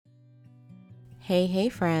Hey,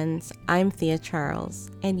 friends, I'm Thea Charles,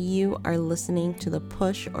 and you are listening to the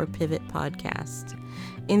Push or Pivot podcast.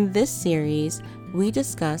 In this series, we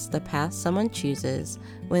discuss the path someone chooses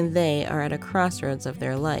when they are at a crossroads of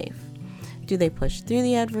their life. Do they push through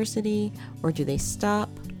the adversity, or do they stop,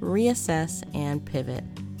 reassess, and pivot?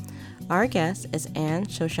 Our guest is Anne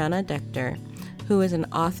Shoshana Dechter, who is an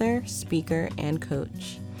author, speaker, and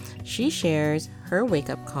coach. She shares her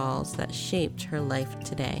wake-up calls that shaped her life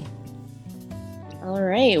today. All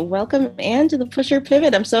right. Welcome, Anne, to the Push or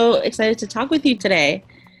Pivot. I'm so excited to talk with you today.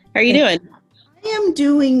 How are you doing? I am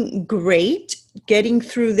doing great, getting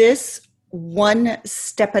through this one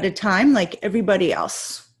step at a time like everybody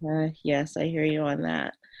else. Yes, I hear you on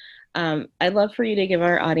that. I'd love for you to give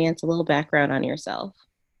our audience a little background on yourself.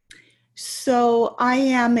 So I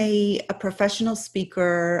am a professional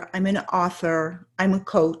speaker. I'm an author. I'm a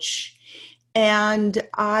coach. And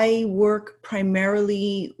I work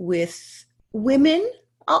primarily with women.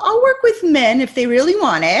 I'll work with men if they really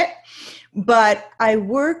want it. But I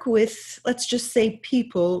work with, let's just say,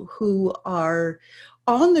 people who are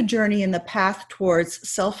on the journey and the path towards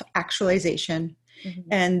self-actualization. Mm-hmm.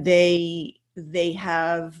 And they've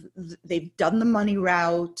done the money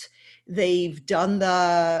route. They've done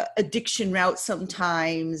the addiction route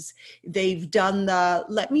sometimes. They've done the,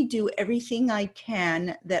 let me do everything I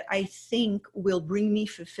can that I think will bring me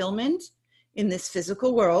fulfillment in this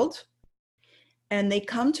physical world. And they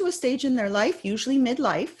come to a stage in their life, usually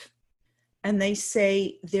midlife, and they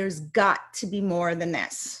say, there's got to be more than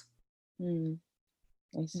this.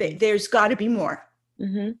 There's got to be more.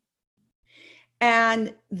 Mm-hmm.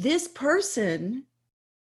 And this person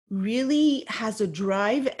really has a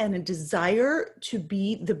drive and a desire to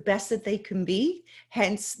be the best that they can be.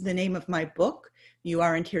 Hence the name of my book. You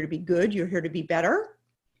aren't here to be good. You're here to be better.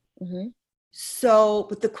 Mm-hmm. So,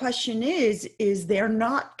 but the question is they're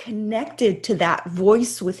not connected to that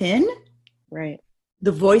voice within. Right.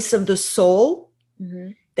 The voice of the soul, mm-hmm.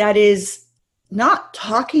 that is not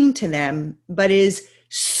talking to them, but is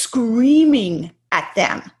screaming at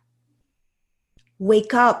them.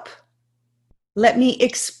 Wake up. Let me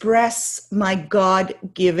express my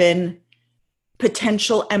God-given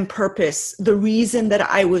potential and purpose, the reason that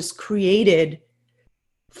I was created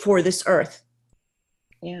for this earth.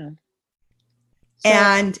 Yeah.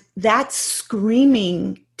 And that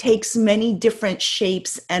screaming takes many different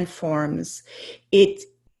shapes and forms.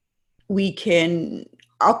 We can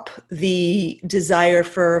up the desire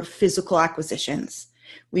for physical acquisitions.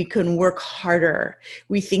 We can work harder.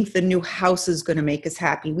 We think the new house is going to make us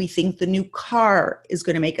happy. We think the new car is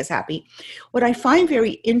going to make us happy. What I find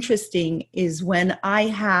very interesting is when I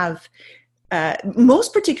have,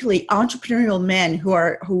 most particularly entrepreneurial men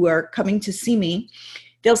who are coming to see me,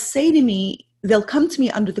 they'll come to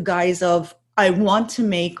me under the guise of, I want to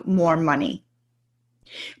make more money.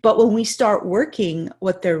 But when we start working,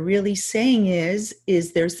 what they're really saying is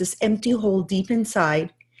there's this empty hole deep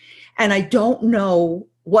inside, and I don't know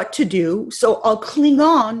what to do, so I'll cling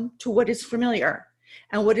on to what is familiar.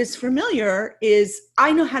 And what is familiar is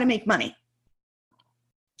I know how to make money.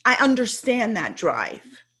 I understand that drive.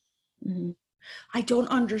 Mm-hmm. I don't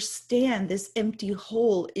understand this empty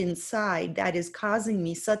hole inside that is causing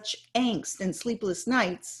me such angst and sleepless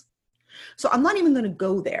nights. So I'm not even going to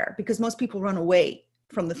go there because most people run away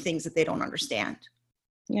from the things that they don't understand.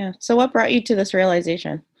 Yeah. So what brought you to this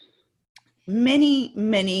realization?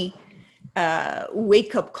 Many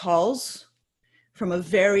wake-up calls from a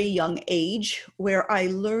very young age where I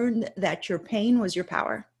learned that your pain was your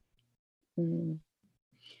power. Can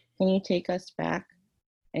you take us back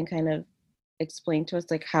and kind of explain to us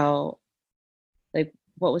how,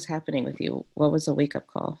 what was happening with you? What was the wake-up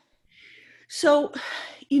call? So,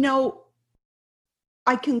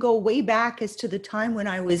 I can go way back as to the time when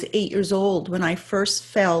I was 8 years old, when I first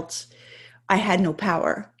felt I had no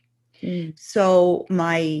power. So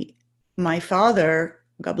my father,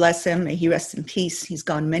 God bless him, may he rest in peace. He's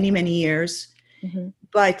gone many, many years, mm-hmm.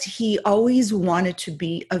 but he always wanted to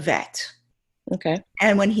be a vet. Okay.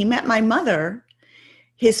 And when he met my mother,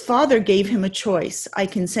 his father gave him a choice. I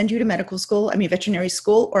can send you to veterinary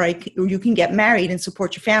school, or you can get married and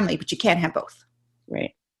support your family, but you can't have both.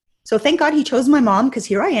 Right. So thank God he chose my mom, because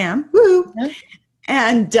here I am. Woo! Yeah.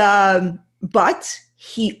 And, but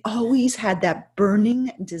he always had that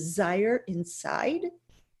burning desire inside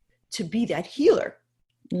to be that healer.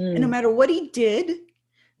 And no matter what he did,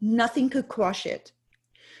 nothing could quash it.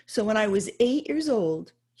 So when I was 8 years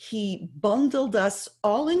old, he bundled us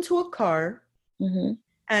all into a car, mm-hmm.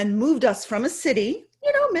 and moved us from a city,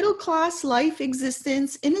 middle class life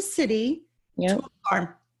existence in a city, yep. to a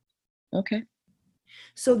farm. Okay.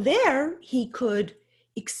 So there he could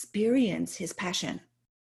experience his passion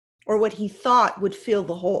or what he thought would fill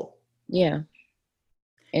the hole. Yeah.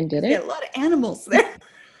 And did There it? are a lot of animals there.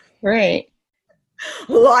 Right.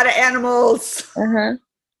 A lot of animals. Uh-huh.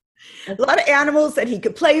 A lot of animals that he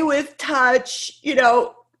could play with, touch,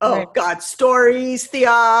 oh Right. God, stories,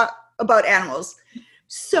 Thea, about animals.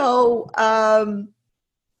 So,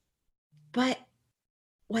 but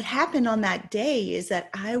what happened on that day is that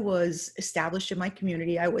I was established in my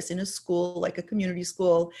community. I was in a school, like a community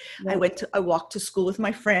school. Yep. I walked to school with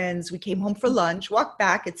my friends. We came home for lunch, walked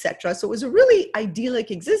back, etc. So it was a really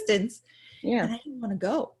idyllic existence. Yeah. And I didn't want to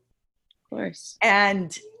go. Of course.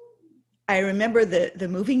 And I remember the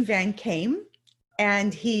moving van came,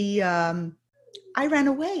 and I ran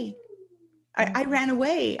away. I ran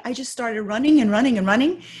away. I just started running and running and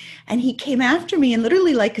running. And he came after me, and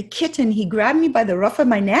literally like a kitten, he grabbed me by the ruff of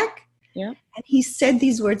my neck. Yeah. And he said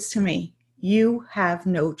these words to me: "You have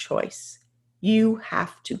no choice. You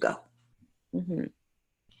have to go." Mm-hmm.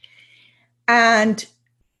 And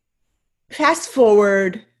fast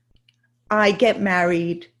forward, I get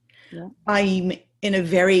married. Yeah. I'm in a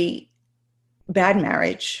very bad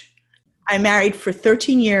marriage. I married for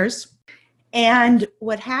 13 years. And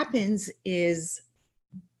what happens is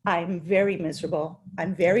I'm very miserable.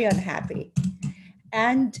 I'm very unhappy.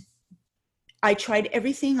 And I tried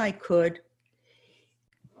everything I could.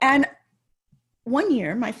 And one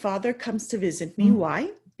year, my father comes to visit me.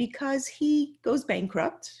 Why? Because he goes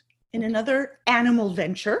bankrupt in another animal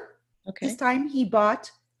venture. Okay. This time he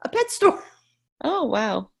bought a pet store. Oh,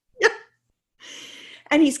 wow. Yeah.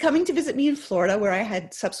 And he's coming to visit me in Florida, where I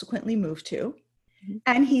had subsequently moved to.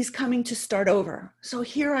 And he's coming to start over. So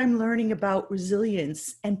here I'm learning about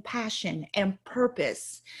resilience and passion and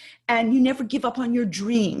purpose. And you never give up on your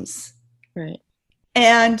dreams. Right.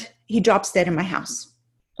 And he drops dead in my house.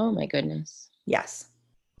 Oh, my goodness. Yes.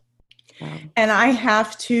 Wow. And I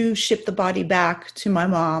have to ship the body back to my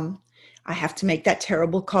mom. I have to make that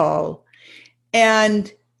terrible call.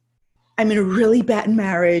 And I'm in a really bad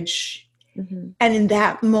marriage. Mm-hmm. And in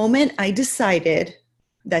that moment, I decided,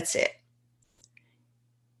 that's it.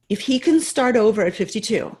 If he can start over at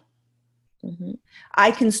 52, Mm-hmm.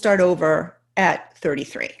 I can start over at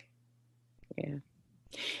 33. Yeah.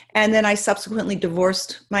 And then I subsequently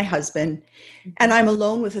divorced my husband, and I'm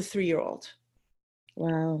alone with a 3-year-old.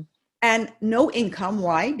 Wow. And no income.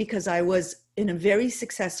 Why? Because I was in a very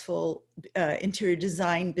successful interior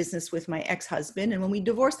design business with my ex-husband. And when we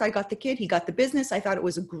divorced, I got the kid, he got the business. I thought it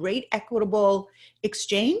was a great equitable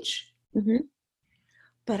exchange. Mm-hmm.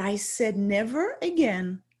 But I said, never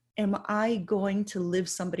again am I going to live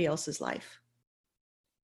somebody else's life.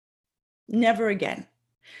 Never again.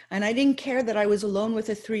 And I didn't care that I was alone with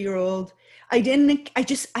a 3-year-old.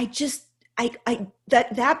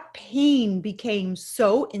 That pain became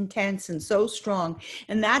so intense and so strong.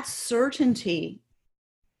 And that certainty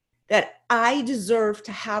that I deserve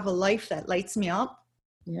to have a life that lights me up,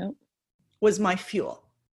 Yep. was my fuel.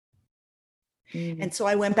 Mm-hmm. And so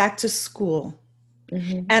I went back to school.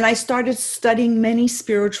 Mm-hmm. And I started studying many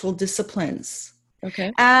spiritual disciplines.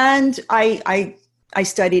 Okay. And I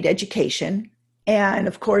studied education and,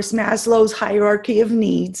 of course, Maslow's hierarchy of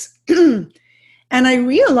needs. And I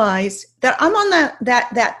realized that I'm on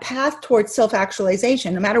that path towards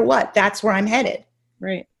self-actualization. No matter what, that's where I'm headed.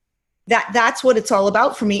 Right. That's what it's all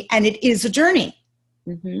about for me. And it is a journey.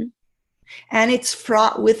 Mm-hmm. And it's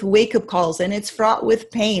fraught with wake-up calls, and it's fraught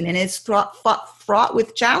with pain, and it's fraught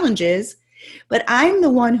with challenges. But I'm the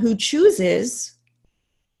one who chooses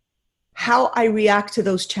how I react to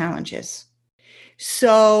those challenges.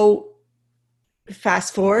 So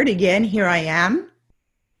fast forward again, here I am.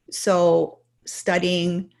 So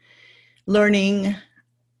studying, learning,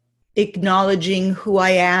 acknowledging who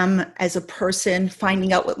I am as a person,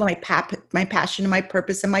 finding out what my passion and my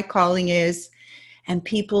purpose and my calling is. And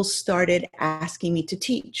people started asking me to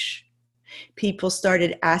teach. People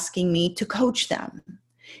started asking me to coach them.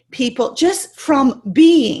 People, just from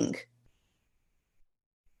being.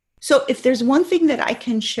 So if there's one thing that I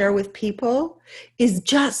can share with people, is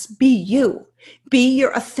just be you. Be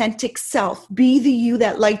your authentic self. Be the you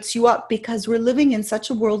that lights you up, because we're living in such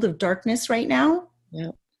a world of darkness right now.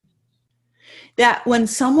 Yep. That when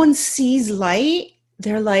someone sees light,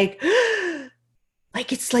 they're like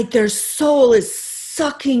it's like their soul is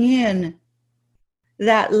sucking in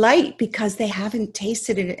that light, because they haven't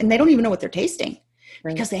tasted it, and they don't even know what they're tasting.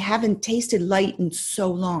 Right. Because they haven't tasted light in so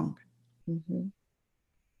long. Mm-hmm.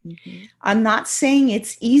 Mm-hmm. I'm not saying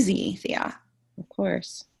it's easy, Thea. Of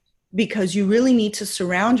course. Because you really need to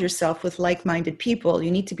surround yourself with like-minded people. You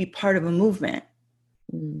need to be part of a movement.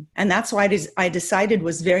 Mm. And that's why I decided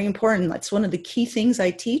was very important. That's one of the key things I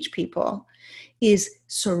teach people, is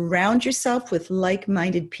surround yourself with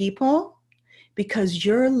like-minded people, because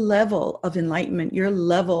your level of enlightenment, your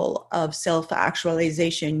level of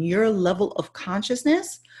self-actualization, your level of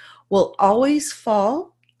consciousness will always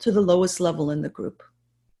fall to the lowest level in the group.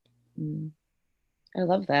 I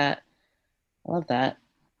love that. I love that.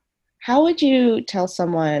 How would you tell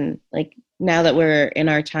someone, like, now that we're in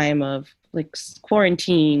our time of like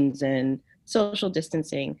quarantines and social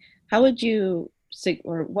distancing, how would you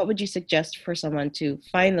or what would you suggest for someone to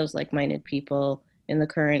find those like-minded people in the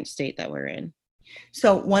current state that we're in?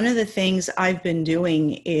 So one of the things I've been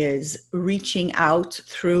doing is reaching out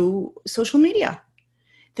through social media.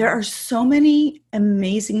 There are so many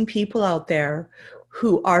amazing people out there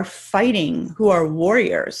who are fighting, who are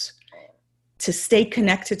warriors to stay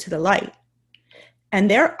connected to the light. And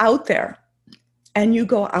they're out there. And you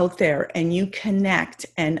go out there and you connect.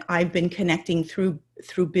 And I've been connecting through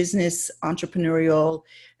business, entrepreneurial,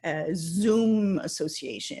 Zoom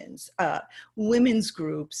associations, women's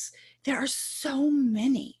groups. There are so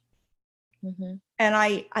many. Mm-hmm. And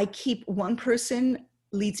I keep one person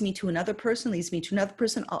leads me to another person, leads me to another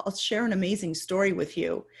person. I'll share an amazing story with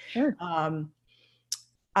you. Sure.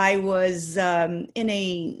 I was in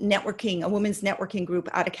a women's networking group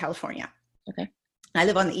out of California. Okay. I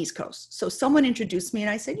live on the East Coast. So someone introduced me and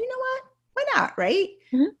I said, you know what? Why not, right?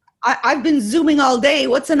 Mm-hmm. I've been Zooming all day.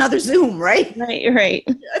 What's another Zoom, right? Right.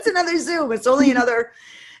 It's another Zoom. It's only another.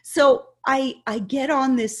 So I get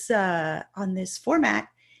on this format,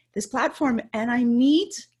 this platform, and I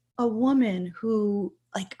meet a woman who,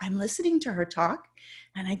 like, I'm listening to her talk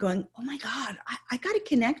and I'm going, oh my God, I got to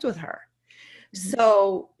connect with her.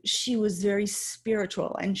 So she was very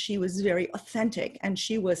spiritual and she was very authentic and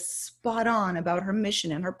she was spot on about her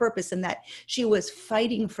mission and her purpose, and that she was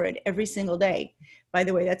fighting for it every single day. By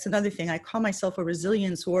the way, that's another thing. I call myself a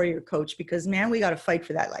resilience warrior coach because, man, we got to fight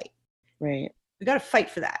for that light. Right. We got to fight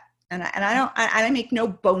for that. And I make no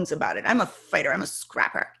bones about it. I'm a fighter. I'm a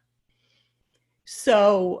scrapper.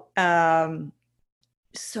 So I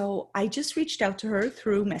just reached out to her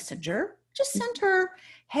through Messenger, just sent her,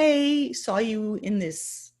 hey, saw you in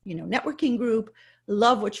this, networking group.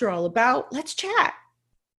 Love what you're all about. Let's chat.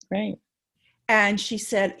 Right. And she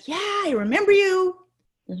said, yeah, I remember you.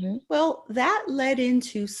 Mm-hmm. Well, that led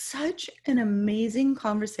into such an amazing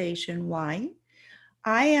conversation. Why?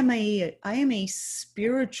 I am a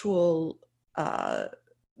spiritual, I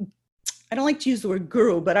don't like to use the word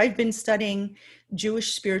guru, but I've been studying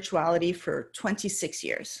Jewish spirituality for 26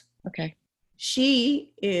 years. Okay.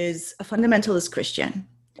 She is a fundamentalist Christian.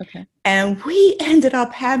 Okay. And we ended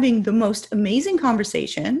up having the most amazing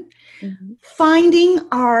conversation, mm-hmm. finding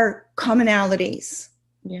our commonalities,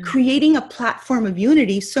 creating a platform of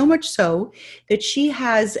unity, so much so that she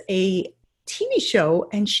has a TV show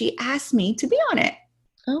and she asked me to be on it.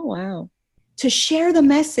 Oh, wow. To share the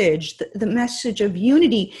message, the message of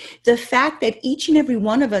unity, the fact that each and every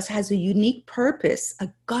one of us has a unique purpose, a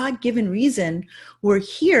God-given reason we're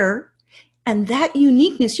here. And that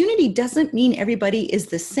unity doesn't mean everybody is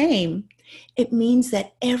the same. It means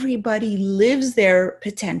that everybody lives their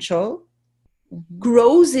potential, mm-hmm.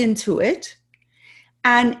 grows into it.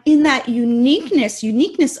 And in that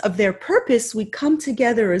uniqueness of their purpose, we come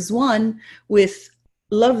together as one with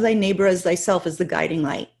love thy neighbor as thyself as the guiding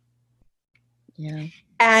light. Yeah.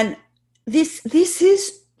 And this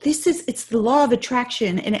is it's the law of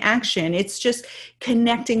attraction in action. It's just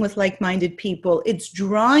connecting with like-minded people. It's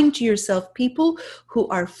drawing to yourself people who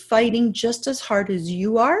are fighting just as hard as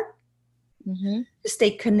you are, mm-hmm. to stay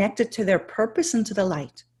connected to their purpose and to the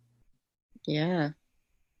light. Yeah.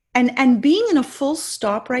 And being in a full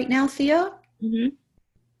stop right now, Thea, mm-hmm.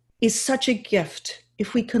 is such a gift.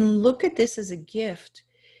 If we can look at this as a gift,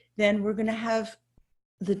 then we're going to have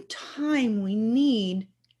the time we need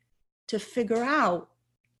to figure out,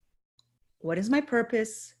 what is my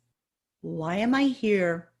purpose? Why am I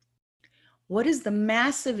here? What is the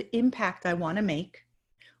massive impact I want to make?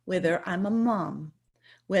 Whether I'm a mom,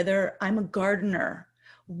 whether I'm a gardener,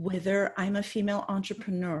 whether I'm a female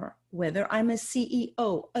entrepreneur, whether I'm a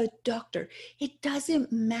CEO, a doctor, it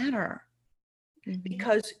doesn't matter. Mm-hmm.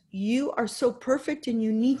 Because you are so perfect and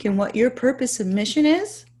unique in what your purpose and mission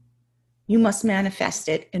is, you must manifest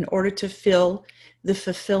it in order to feel the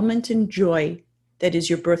fulfillment and joy that is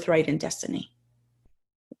your birthright and destiny.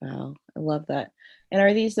 Wow, I love that. And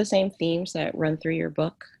are these the same themes that run through your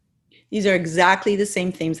book? These are exactly the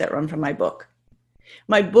same themes that run from my book.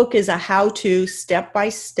 My book is a how-to,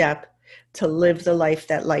 step-by-step, to live the life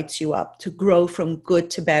that lights you up, to grow from good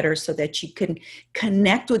to better so that you can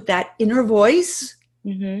connect with that inner voice,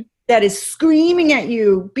 mm-hmm. that is screaming at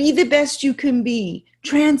you, be the best you can be,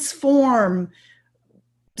 transform,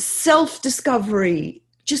 self-discovery.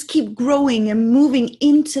 Just keep growing and moving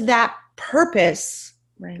into that purpose.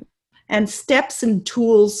 Right. And steps and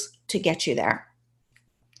tools to get you there.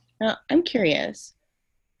 Now, I'm curious,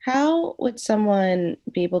 how would someone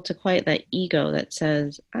be able to quiet that ego that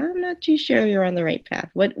says, I'm not too sure you're on the right path?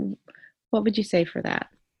 What would you say for that?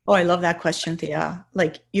 Oh, I love that question, Thea.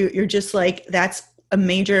 Like you're just like, that's a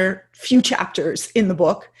major few chapters in the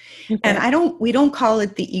book. Okay. And we don't call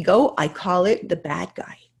it the ego. I call it the bad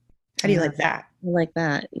guy. How do you like that? I like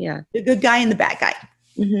that. Yeah. The good guy and the bad guy.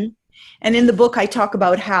 Mm-hmm. And in the book, I talk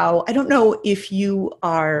about how, I don't know if you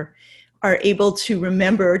are able to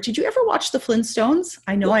remember, did you ever watch the Flintstones?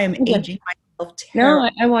 I know I am aging myself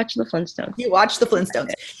terribly. No, I watched the Flintstones. You watched the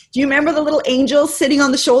Flintstones. Do you remember the little angel sitting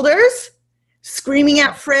on the shoulders, screaming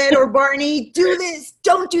at Fred or Barney, do this,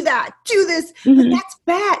 don't do that, do this. Mm-hmm. That's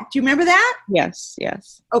bad. Do you remember that? Yes.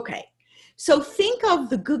 Okay. So think of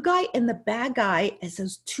the good guy and the bad guy as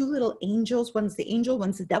those two little angels. One's the angel,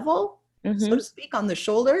 one's the devil. Mm-hmm. So to speak, on the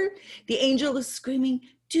shoulder. The angel is screaming,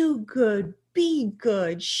 do good, be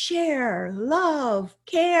good, share, love,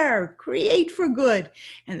 care, create for good.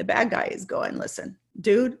 And the bad guy is going, listen,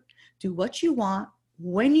 dude, do what you want,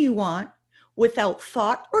 when you want, without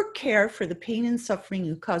thought or care for the pain and suffering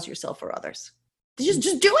you cause yourself or others.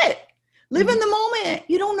 Just do it. Live in the moment.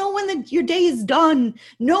 You don't know when your day is done.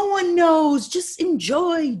 No one knows. Just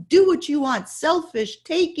enjoy. Do what you want. Selfish,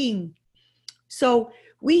 taking. So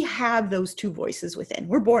we have those two voices within.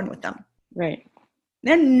 We're born with them. Right.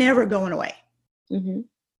 They're never going away. Mm-hmm.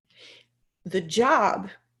 The job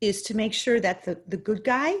is to make sure that the good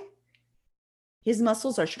guy, his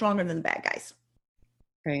muscles are stronger than the bad guys.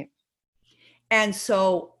 Right. And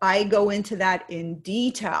so I go into that in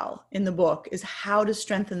detail in the book, is how to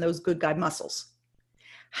strengthen those good guy muscles,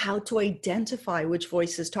 how to identify which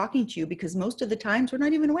voice is talking to you, because most of the times we're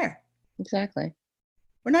not even aware. Exactly.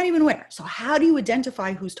 We're not even aware. So how do you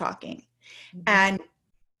identify who's talking? Mm-hmm. And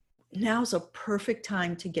now's a perfect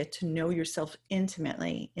time to get to know yourself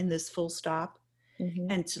intimately in this full stop, mm-hmm.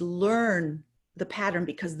 and to learn the pattern,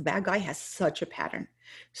 because the bad guy has such a pattern.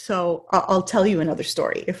 So I'll tell you another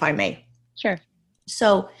story, if I may. Sure.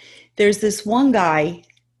 So there's this one guy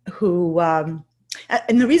who, and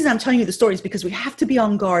the reason I'm telling you the story is because we have to be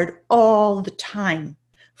on guard all the time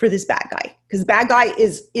for this bad guy. Because the bad guy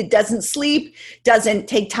it doesn't sleep, doesn't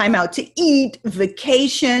take time out to eat,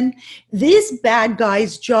 vacation. This bad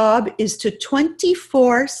guy's job is to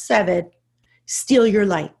 24/7 steal your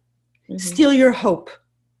light, mm-hmm. steal your hope.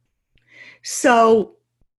 So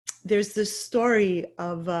there's this story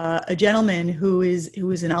of a gentleman who is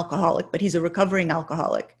an alcoholic, but he's a recovering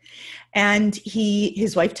alcoholic. And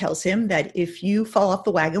his wife tells him that if you fall off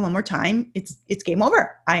the wagon one more time, it's game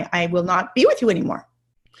over. I will not be with you anymore.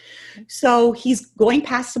 So he's going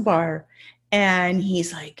past the bar and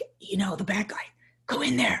he's like, the bad guy, go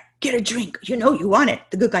in there, get a drink. You want it.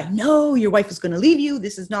 The good guy, no, your wife is going to leave you.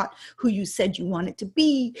 This is not who you said you wanted to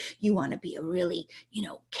be. You want to be a really,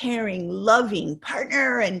 caring, loving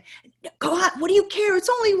partner, and go on. What do you care? It's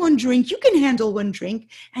only one drink. You can handle one drink.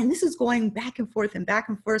 And this is going back and forth and back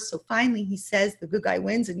and forth. So finally he says, the good guy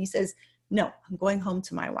wins, and he says, no, I'm going home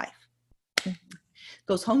to my wife. Mm-hmm.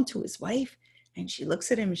 Goes home to his wife. And she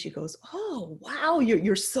looks at him and she goes, oh, wow,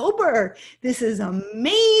 you're sober. This is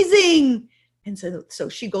amazing. And so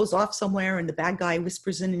she goes off somewhere, and the bad guy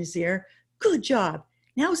whispers in his ear, good job.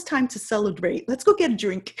 Now it's time to celebrate. Let's go get a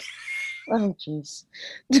drink. Oh, jeez.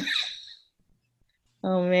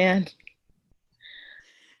 Oh, man.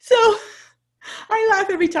 So I laugh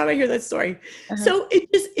every time I hear that story. Uh-huh. So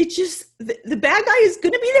it just the bad guy is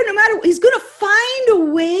going to be there no matter what. He's going to find a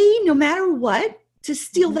way, no matter what, to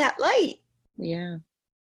steal mm-hmm. that light. Yeah.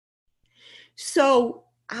 So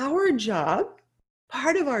our job,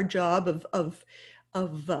 part of our job of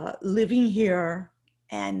living here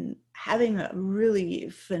and having a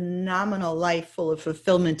really phenomenal life full of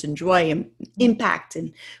fulfillment and joy and impact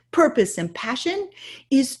and purpose and passion,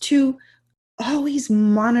 is to always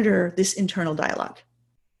monitor this internal dialogue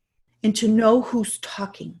and to know who's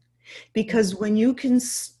talking. Because when you can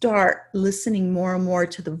start listening more and more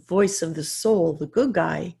to the voice of the soul, the good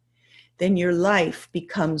guy, then your life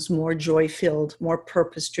becomes more joy-filled, more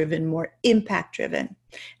purpose-driven, more impact-driven,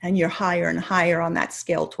 and you're higher and higher on that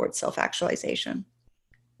scale towards self-actualization.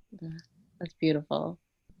 That's beautiful.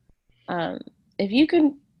 If you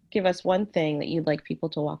could give us one thing that you'd like people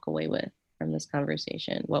to walk away with from this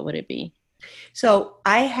conversation, what would it be? So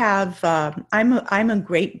I have, I'm a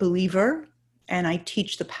great believer, and I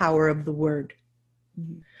teach the power of the word.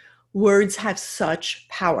 Mm-hmm. Words have such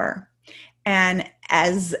power. And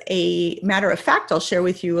as a matter of fact, I'll share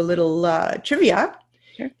with you a little trivia.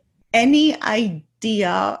 Sure. Any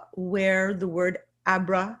idea where the word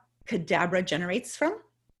abracadabra generates from?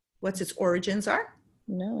 What's its origins are?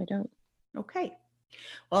 No, I don't. Okay.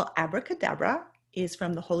 Well, abracadabra is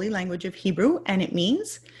from the holy language of Hebrew, and it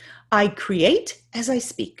means I create as I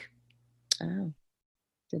speak. Oh,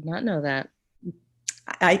 did not know that.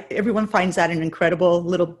 Everyone finds that an incredible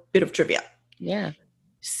little bit of trivia. Yeah.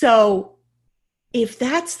 So if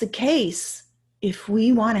that's the case, if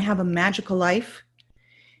we want to have a magical life,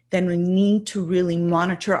 then we need to really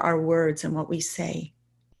monitor our words and what we say.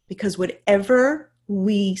 Because whatever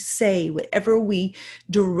we say, whatever we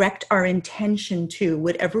direct our intention to,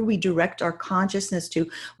 whatever we direct our consciousness to,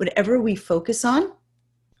 whatever we focus on,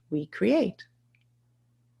 we create.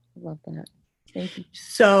 I love that. Thank you.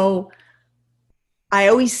 So I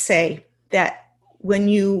always say that when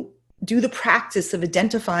you do the practice of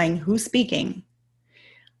identifying who's speaking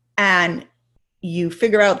and you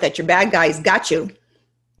figure out that your bad guy's got you,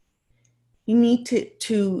 you need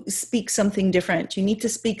to speak something different. You need to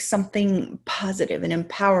speak something positive and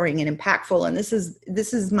empowering and impactful. And this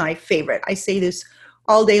is my favorite. I say this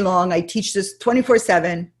all day long. I teach this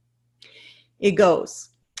 24/7. It goes,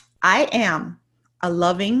 I am a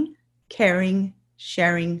loving, caring,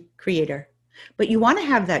 sharing creator. But you want to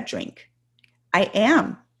have that drink. I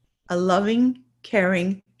am a loving,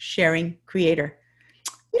 caring, sharing creator.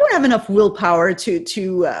 You don't have enough willpower to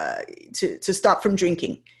stop from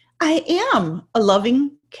drinking. I am a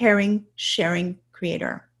loving, caring, sharing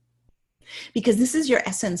creator. Because this is your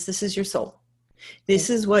essence. This is your soul.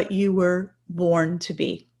 This is what you were born to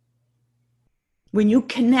be. When you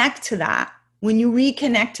connect to that, when you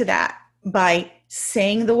reconnect to that by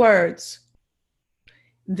saying the words,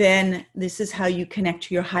 then this is how you connect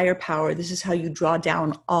to your higher power. This is how you draw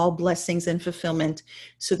down all blessings and fulfillment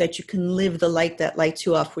so that you can live the light that lights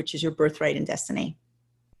you up, which is your birthright and destiny.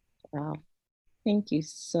 Wow. Thank you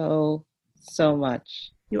so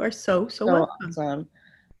much. You are so welcome.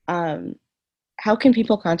 Awesome. How can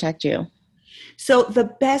people contact you? So the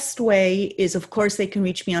best way is, of course, they can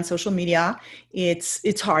reach me on social media.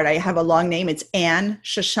 It's hard. I have a long name. It's Anne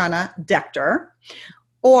Shoshana Decter.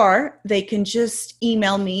 Or they can just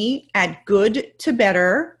email me at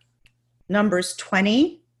goodtobetter, numbers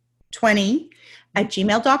 2020 at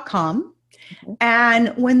gmail.com. Okay.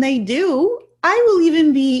 And when they do, I will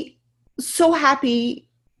even be so happy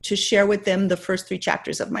to share with them the first 3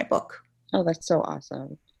 chapters of my book. Oh, that's so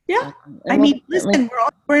awesome. Yeah. I mean, listen,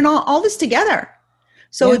 we're in all this together.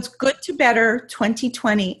 So yeah. It's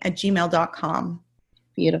goodtobetter2020 at gmail.com.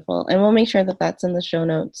 Beautiful. And we'll make sure that that's in the show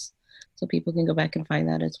notes so people can go back and find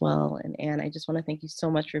that as well. And Anne, I just want to thank you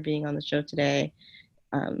so much for being on the show today.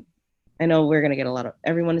 I know we're going to get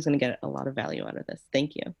everyone is going to get a lot of value out of this.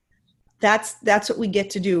 Thank you. That's what we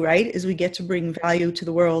get to do, right? Is we get to bring value to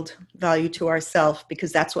the world, value to ourselves,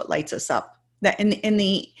 because that's what lights us up. That in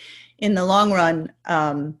the long run,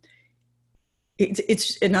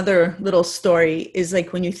 it's another little story is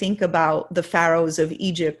like when you think about the pharaohs of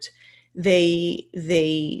Egypt, they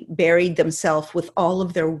buried themselves with all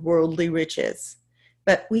of their worldly riches,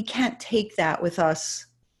 but we can't take that with us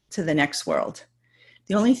to the next world.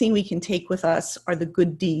 The only thing we can take with us are the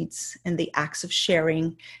good deeds and the acts of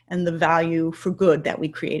sharing and the value for good that we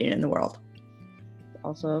created in the world.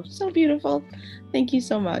 Also, so beautiful. Thank you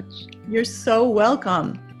so much. You're so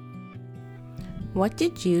welcome. What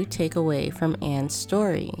did you take away from Anne's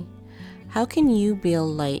story? How can you be a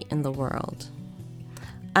light in the world?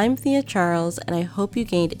 I'm Thea Charles, and I hope you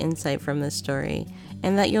gained insight from this story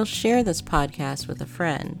and that you'll share this podcast with a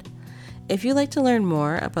friend. If you'd like to learn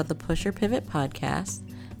more about the Push or Pivot podcast,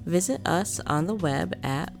 visit us on the web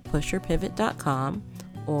at pushorpivot.com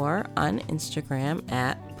or on Instagram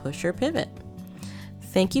at pushorpivot.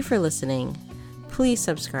 Thank you for listening. Please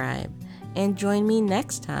subscribe and join me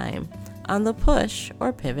next time on the Push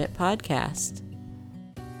or Pivot podcast.